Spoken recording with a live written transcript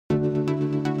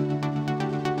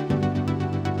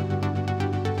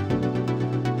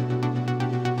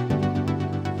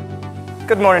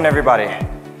Good morning, everybody.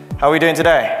 How are we doing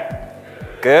today?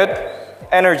 Good?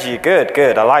 Energy, good,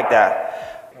 good. I like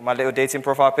that. My little dating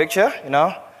profile picture, you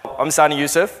know. I'm Sani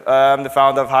Yusuf. I'm the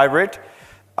founder of Hybrid.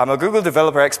 I'm a Google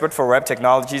developer expert for web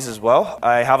technologies as well.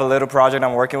 I have a little project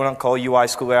I'm working on called UI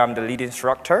School where I'm the lead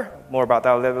instructor. More about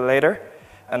that a little bit later.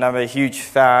 And I'm a huge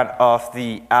fan of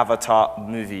the Avatar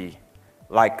movie.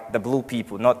 Like the blue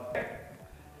people, not...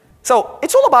 So,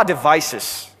 it's all about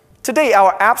devices. Today,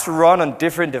 our apps run on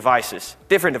different devices.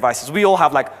 We all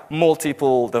have like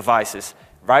multiple devices,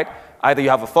 right? Either you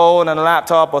have a phone and a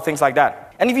laptop or things like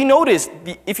that. And if you notice,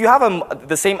 if you have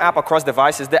the same app across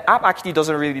devices, the app actually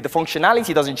doesn't really, the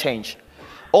functionality doesn't change.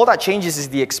 All that changes is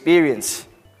the experience.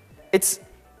 It's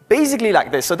basically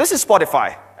like this. So this is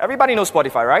Spotify. Everybody knows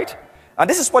Spotify, right? And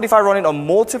this is Spotify running on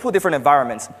multiple different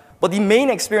environments. But the main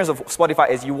experience of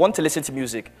Spotify is you want to listen to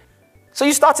music. So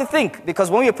you start to think,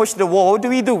 because when we are pushed to the wall, what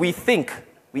do? We think,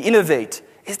 we innovate.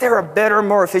 Is there a better,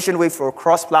 more efficient way for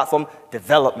cross-platform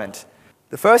development?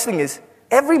 The first thing is,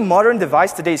 every modern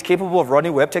device today is capable of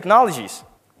running web technologies.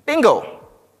 Bingo!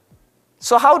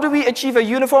 So how do we achieve a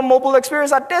uniform mobile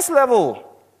experience at this level?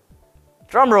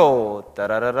 Drum roll.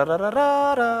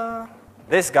 Da-da-da-da-da-da-da.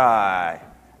 This guy.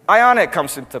 Ionic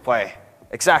comes into play.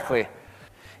 Exactly.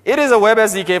 It is a web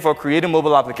SDK for creating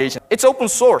mobile applications. It's open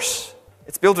source.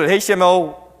 It's built with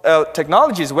HTML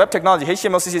technologies, web technology,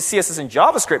 HTML, CSS, and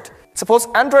JavaScript. It supports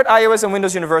Android, iOS, and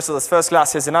Windows Universal as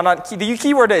first-class citizen. And the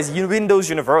keyword is Windows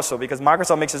Universal because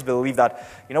Microsoft makes us believe that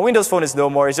Windows Phone is no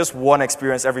more. It's just one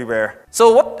experience everywhere.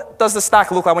 So what does the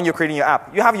stack look like when you're creating your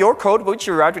app? You have your code, which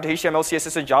you write with HTML,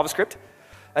 CSS, and JavaScript.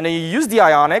 And then you use the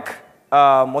Ionic,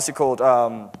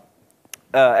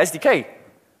 SDK.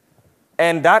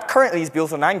 And that currently is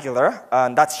built on Angular,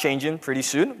 and that's changing pretty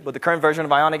soon. But the current version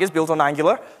of Ionic is built on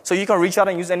Angular, so you can reach out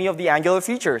and use any of the Angular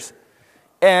features.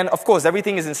 And of course,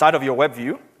 everything is inside of your web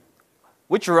view,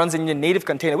 which runs in your native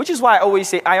container, which is why I always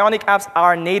say Ionic apps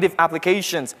are native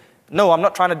applications. No, I'm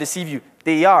not trying to deceive you.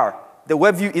 They are. The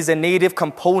web view is a native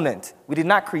component. We did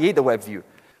not create the web view.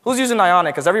 Who's using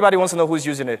Ionic? Because everybody wants to know who's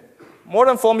using it. More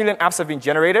than 4 million apps have been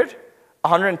generated,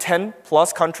 110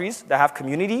 plus countries that have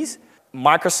communities.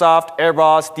 Microsoft,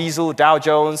 Airbus, Diesel, Dow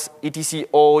Jones, etc.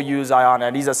 all use Ionic,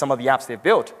 and these are some of the apps they've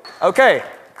built. Okay,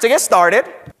 to get started,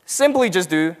 simply just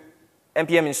do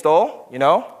npm install,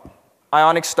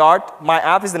 Ionic start. My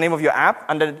app is the name of your app,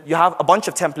 and then you have a bunch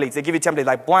of templates. They give you templates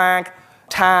like blank,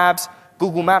 tabs,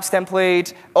 Google Maps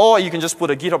template, or you can just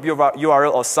put a GitHub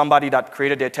URL or somebody that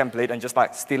created their template and just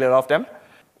like steal it off them.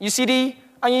 You cd,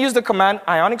 and you use the command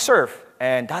Ionic serve,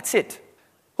 and that's it.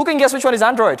 Who can guess which one is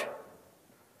Android?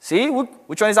 See,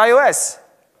 which one is iOS?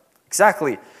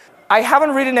 Exactly. I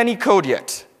haven't written any code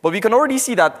yet, but we can already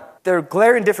see that there are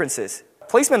glaring differences.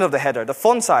 Placement of the header, the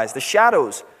font size, the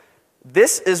shadows.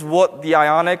 This is what the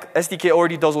Ionic SDK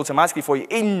already does automatically for you.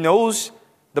 It knows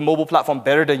the mobile platform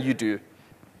better than you do.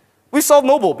 We solve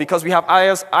mobile because we have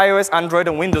iOS, Android,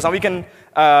 and Windows, and we can,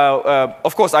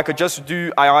 of course, I could just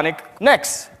do Ionic.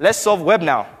 Next, let's solve web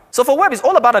now. So for web, it's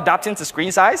all about adapting to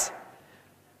screen size.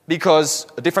 Because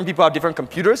different people have different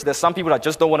computers. There's some people that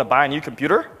just don't want to buy a new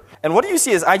computer. And what you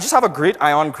see is I just have a grid,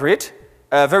 Ion grid,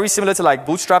 very similar to like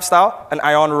Bootstrap style, an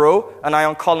Ion row, an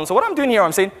Ion column. So what I'm doing here,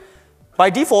 I'm saying, by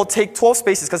default, take 12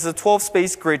 spaces because it's a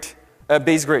 12-space grid,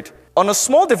 base grid. On a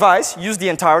small device, use the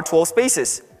entire 12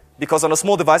 spaces. Because on a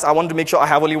small device, I wanted to make sure I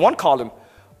have only one column.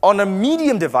 On a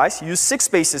medium device, use 6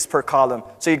 spaces per column.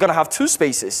 So you're going to have 2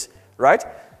 spaces, right?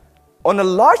 On a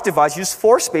large device, use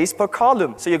 4 spaces per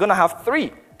column. So you're going to have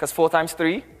 3. Because 4 times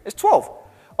 3 is 12.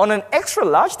 On an extra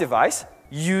large device,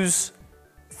 use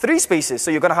 3 spaces. So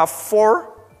you're going to have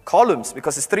 4 columns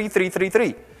because it's 3, 3, 3,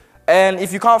 3. And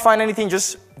if you can't find anything,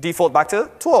 just default back to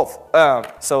 12.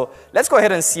 So let's go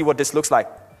ahead and see what this looks like.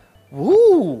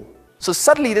 Woo! So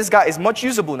suddenly this guy is much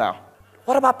usable now.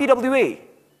 What about PWA,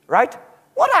 right?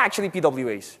 What are actually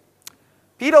PWAs?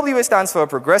 PWA stands for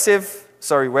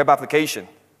web application.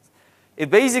 It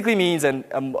basically means a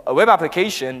web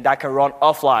application that can run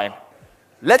offline.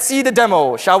 Let's see the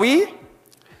demo, shall we?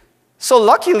 So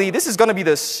luckily, this is going to be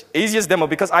the easiest demo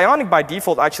because Ionic by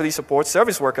default actually supports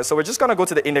service workers. So we're just going to go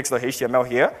to the index.html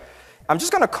here. I'm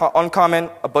just going to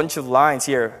uncomment a bunch of lines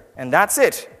here, and that's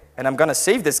it. And I'm going to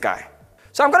save this guy.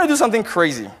 So I'm going to do something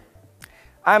crazy.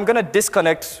 I'm going to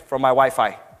disconnect from my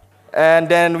Wi-Fi. And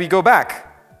then we go back.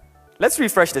 Let's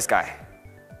refresh this guy.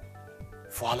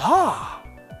 Voila!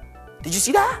 Did you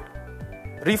see that?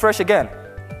 Refresh again.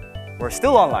 We're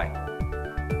still online.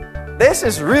 This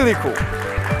is really cool.